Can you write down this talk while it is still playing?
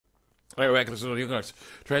All right, back to the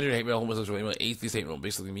transgender hate mail, homosexual hate mail, atheist hate mail.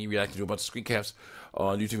 Basically, me reacting to a bunch of screen caps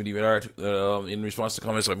on YouTube and DeviantArt in response to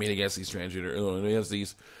comments I made against these transgender, against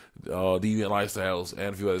these deviant lifestyles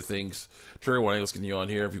and a few other things. Trigger warning, let's continue on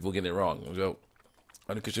here. People getting it wrong. So,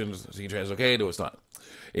 under Christians, seeing trans is okay, no, it's not.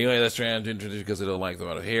 Anyway, that's transgender because they don't like the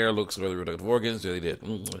amount of hair, looks, or the reproductive organs. Yeah, they did.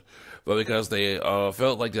 But because they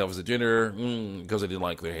felt like the opposite gender, because they didn't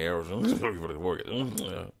like their hair or reproductive organs.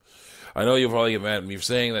 I know you'll probably get mad at me for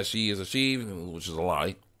saying that she is a she, which is a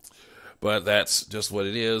lie. But that's just what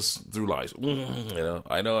it is through lies.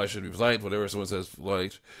 I know I should be polite. Whatever someone says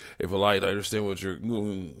polite, if polite, I understand what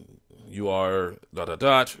you are. Dot dot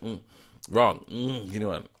dot. Wrong. You know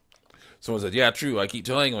what? Someone said, yeah, true. I keep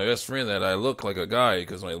telling my best friend that I look like a guy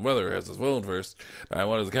because my mother has this bone first. I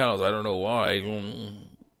wanted the cows. I don't know why.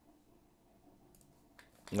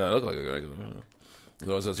 No, I look like a guy.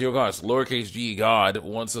 So it says, here goes, lowercase g, God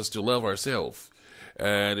wants us to love ourselves.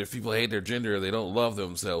 And if people hate their gender, they don't love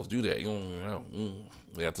themselves, do they?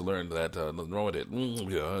 They have to learn that nothing wrong with it.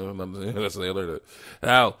 That's what they learned it.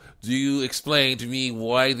 Now, do you explain to me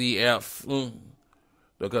why the F...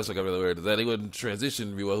 Because I got really weird that they wouldn't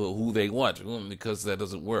transition who they want because that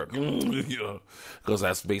doesn't work. Because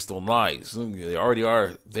that's based on lies. They already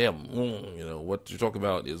are them. What you're talking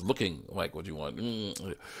about is looking like what you want,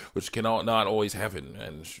 which cannot not always happen,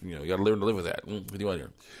 and you got to learn to live with that. What do you want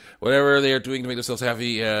here? Whatever they are doing to make themselves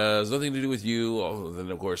happy has nothing to do with you, other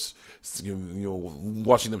than of course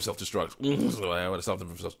watching them self-destruct. So I want to stop them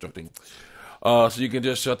from self-destructing. So you can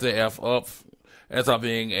just shut the F up. And stop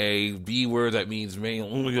being a B word that means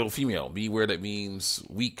male, female. B word that means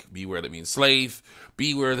weak. B word that means slave.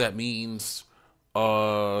 B word that means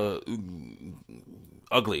ugly.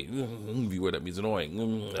 B word that means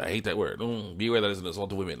annoying. I hate that word. B word that is an assault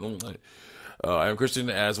to women. I'm Christian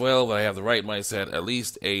as well, but I have the right mindset. At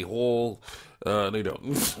least a whole. No, you don't.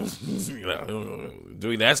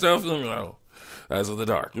 Doing that stuff. No. As of the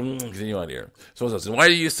dark. Continue on here. So says, why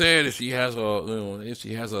do you say that she has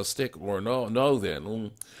a stick or no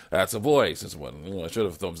then? That's a boy. Since one. I should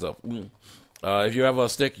have thumbs up. If you have a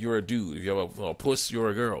stick, you're a dude. If you have a puss, you're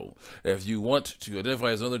a girl. If you want to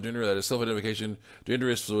identify as another gender, that is self-identification. Gender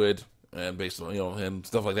is fluid and based on and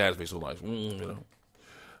stuff like that is based on life.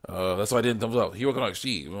 That's why I didn't thumbs up. He working like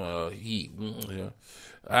she, he.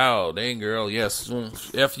 Ow, dang girl, yes.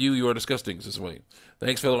 F you, you are disgusting, this way.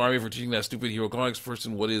 Thanks, fellow army, for teaching that stupid hero comics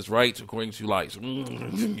person what is right according to lies. You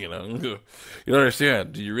don't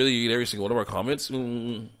understand. Do you really read every single one of our comments?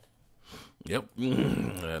 Yep.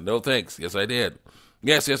 No thanks. Yes, I did.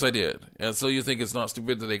 Yes, I did. And so you think it's not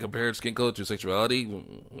stupid that they compared skin color to sexuality?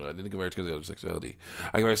 I didn't compare skin color to sexuality.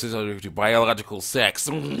 I compared skin color to biological sex.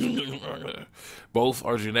 Both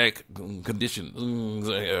are genetic conditions.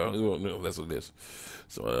 That's what it is.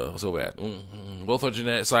 So bad. Both are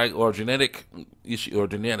genetic issue or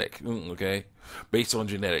genetic. Okay, based on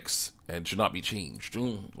genetics and should not be changed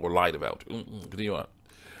or lied about. Continue on.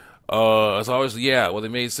 It's obviously, what they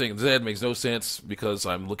made saying Z makes no sense because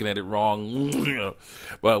I'm looking at it wrong.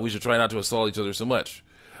 But we should try not to assault each other so much.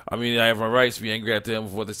 I mean, I have my rights to be angry at them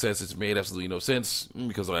for what they said. It's made absolutely no sense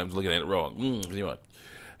because I'm looking at it wrong. Continue on.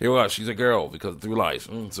 Here we are. She's a girl because through lies.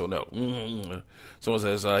 So no. Someone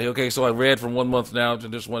says, okay, so I read for 1 month now. I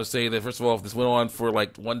just want to say that, first of all, if this went on for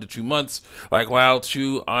like 1 to 2 months, like, wow,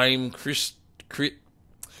 I'm Christian.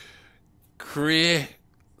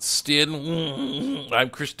 I'm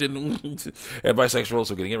Christian and bisexual,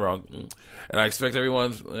 so getting it wrong. And I accept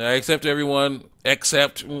everyone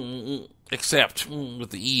except with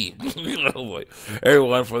the E. Oh boy.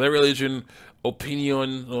 Everyone for their religion,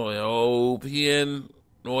 opinion,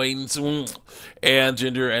 and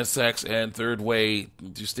gender and sex, and third way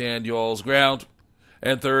to stand y'all's ground.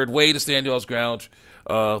 Through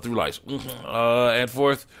lies. And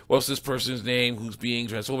fourth, what's this person's name who's being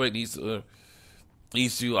transphobic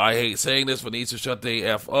needs to, I hate saying this, but needs to shut the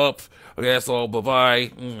F up. Okay, that's all,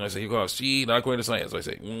 bye-bye. I say, you guys, she, not according to science. I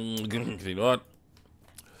say, continue on.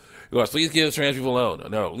 You guys, please give trans people alone.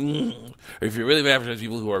 No. If you're really mad for trans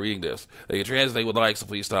people who are reading this, they get trans they would like, so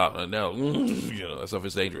please stop. No. That stuff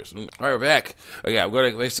is dangerous. All right, we're back. I'm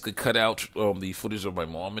going to basically cut out the footage of my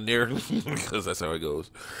mom in there, because that's how it goes.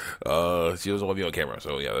 She doesn't want to be on camera,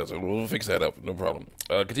 so yeah, we'll fix that up. No problem.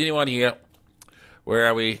 Continue on here. Where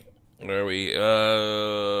are we?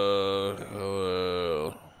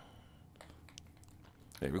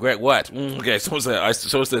 Regret what? Okay, someone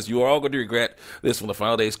says, you are all going to regret this when the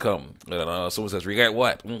final days come. And someone says, regret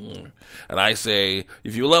what? And I say,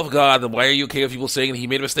 if you love God, then why are you okay with people saying that he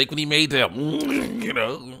made a mistake when he made them?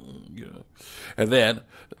 And then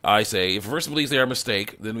I say, if a person believes they are a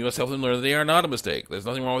mistake, then we must help them learn that they are not a mistake. There's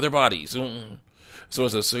nothing wrong with their bodies. So it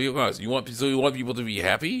says, so you guys, you want people to be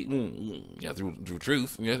happy? Yeah, through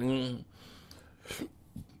truth. Yeah.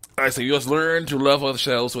 I say you must learn to love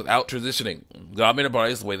ourselves without transitioning. God made our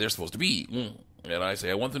bodies the way they're supposed to be. And I say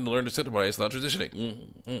I want them to learn to accept their bodies without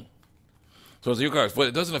transitioning. So it's your guys, but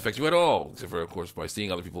it doesn't affect you at all, except for, of course, by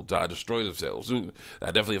seeing other people die, destroy themselves.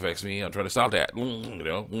 That definitely affects me. I'm trying to stop that.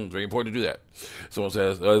 Very important to do that. Someone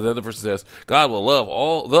says, the other person says, God will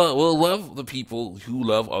love the people who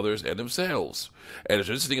love others and themselves. And if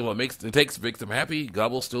there's anything what makes them happy,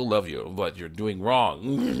 God will still love you, but you're doing wrong.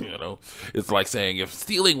 It's like saying if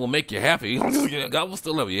stealing will make you happy, God will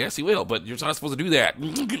still love you. Yes, He will, but you're not supposed to do that.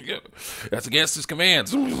 That's against His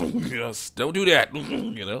commands. Yes, don't do that.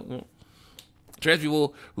 Trans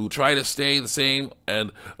people who try to stay the same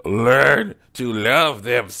and learn to love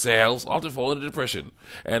themselves often fall into depression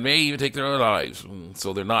and may even take their own lives.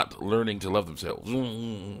 So they're not learning to love themselves.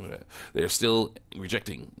 They're still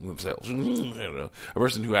rejecting themselves. A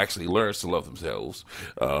person who actually learns to love themselves,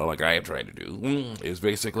 like I am trying to do, is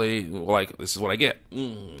basically like, this is what I get.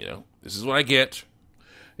 This is what I get.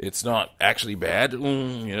 It's not actually bad.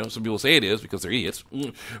 Some people say it is because they're idiots,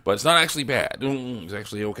 but it's not actually bad. It's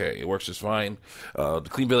actually okay. It works just fine.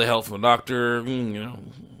 Clean bill of health from a doctor.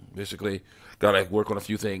 Basically, gotta work on a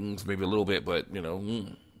few things, maybe a little bit, but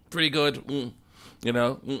pretty good.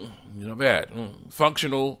 Not bad.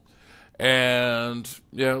 Functional, and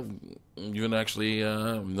even actually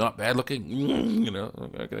not bad looking.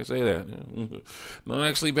 How can I say that? Not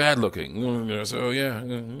actually bad looking. So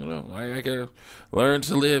I can learn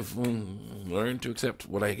to live, learn to accept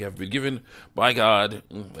what I have been given by God.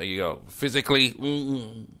 There you go. Physically,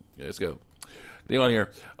 let's go. Continue on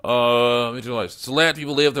here. So let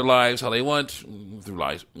people live their lives how they want through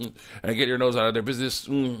lies, and get your nose out of their business.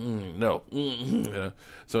 No.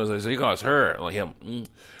 So you guys, her, like him.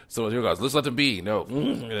 So you guys, let's let them be. No.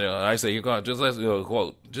 I say you guys, just let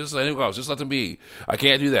them be. I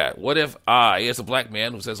can't do that. What if I, as a black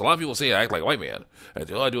man who says a lot of people say I act like a white man, I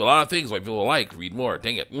do a lot of things white people like. Read more.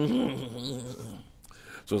 Dang it.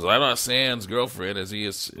 So I'm not Sam's girlfriend as he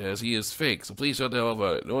is fake. So please shut the hell up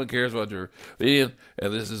about it. No one cares about your opinion,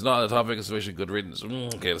 and this is not a topic of situation. Good riddance.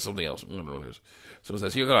 Okay, that's something else. So it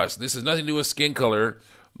says, here guys, this has nothing to do with skin color.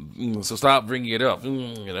 So stop bringing it up.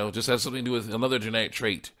 Just has something to do with another genetic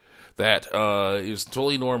trait that is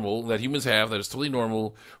totally normal, that humans have, that is totally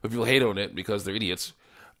normal, but people hate on it because they're idiots.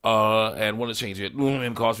 And want to change it,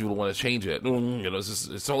 and cause people to want to change it.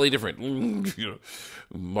 It's totally different.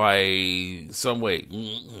 By some way.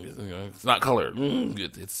 It's not color.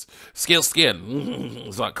 It's skin.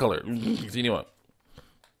 It's not color. Continue on.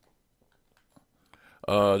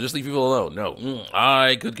 Just leave people alone. No.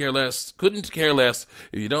 I couldn't care less.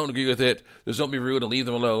 If you don't agree with it, just don't be rude and leave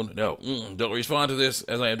them alone. No. Don't respond to this.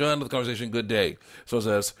 As I am done with the conversation, good day. So it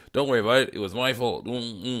says, don't worry about it. It was my fault.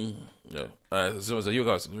 No. So it says, you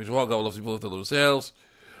guys, we should all go love people with their little selves.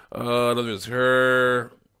 Another is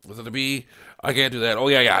her. What's it to be? I can't do that. Oh,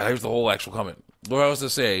 yeah. Here's the whole actual comment. What I was to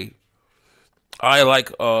say, I like,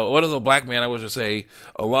 what is a black man? I was to say,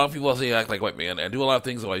 a lot of people say act like white man and do a lot of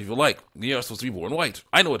things that white people like. You're supposed to be born white.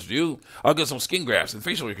 I know what to do. I'll get some skin grafts and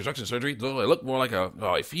facial reconstruction surgery so I look more like how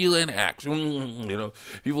I feel and act. People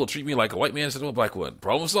will treat me like a white man instead of a black one.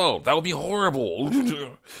 Problem solved. That would be horrible.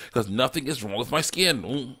 Because nothing is wrong with my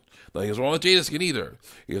skin. Nothing is wrong with Jada's skin either.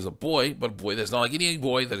 He is a boy, but a boy that's not like any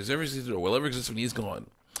boy that has ever existed or will ever exist when he's gone.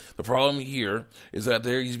 The problem here is that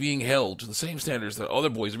he's being held to the same standards that other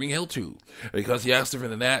boys are being held to. And because he acts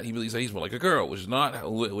different than that, he believes that he's more like a girl, which is not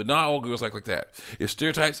all girls like that. It's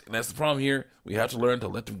stereotypes, and that's the problem here. We have to learn to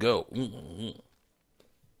let them go.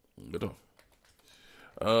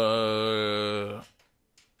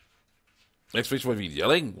 Next page might be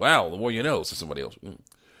yelling. Wow, the more you know, says somebody else.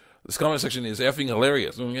 This comment section is effing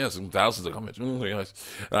hilarious. Yes, thousands of comments. Yes.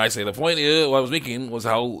 And I say the point is, what I was making is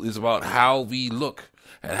about how we look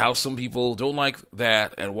and how some people don't like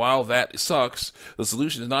that. And while that sucks, the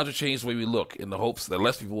solution is not to change the way we look in the hopes that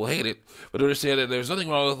less people will hate it, but to understand that there's nothing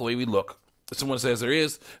wrong with the way we look. If someone says there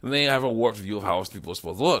is, then they have a warped view of how people are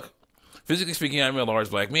supposed to look. Physically speaking, I'm a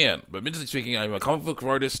large black man, but mentally speaking, I'm a comic book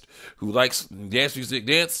artist who likes dance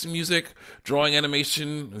music, drawing,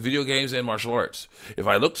 animation, video games, and martial arts. If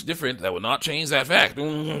I looked different, that would not change that fact.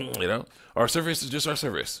 Our service is just our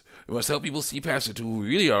service. We must help people see past it to who we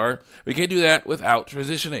really are. We can't do that without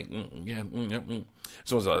transitioning.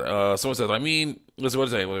 Someone says, I mean, listen, what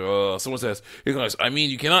is that? Someone says, here guys, I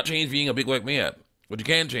mean, you cannot change being a big black man. What you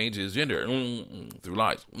can change is gender through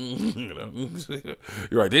lies.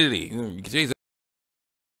 Your identity. You can change that.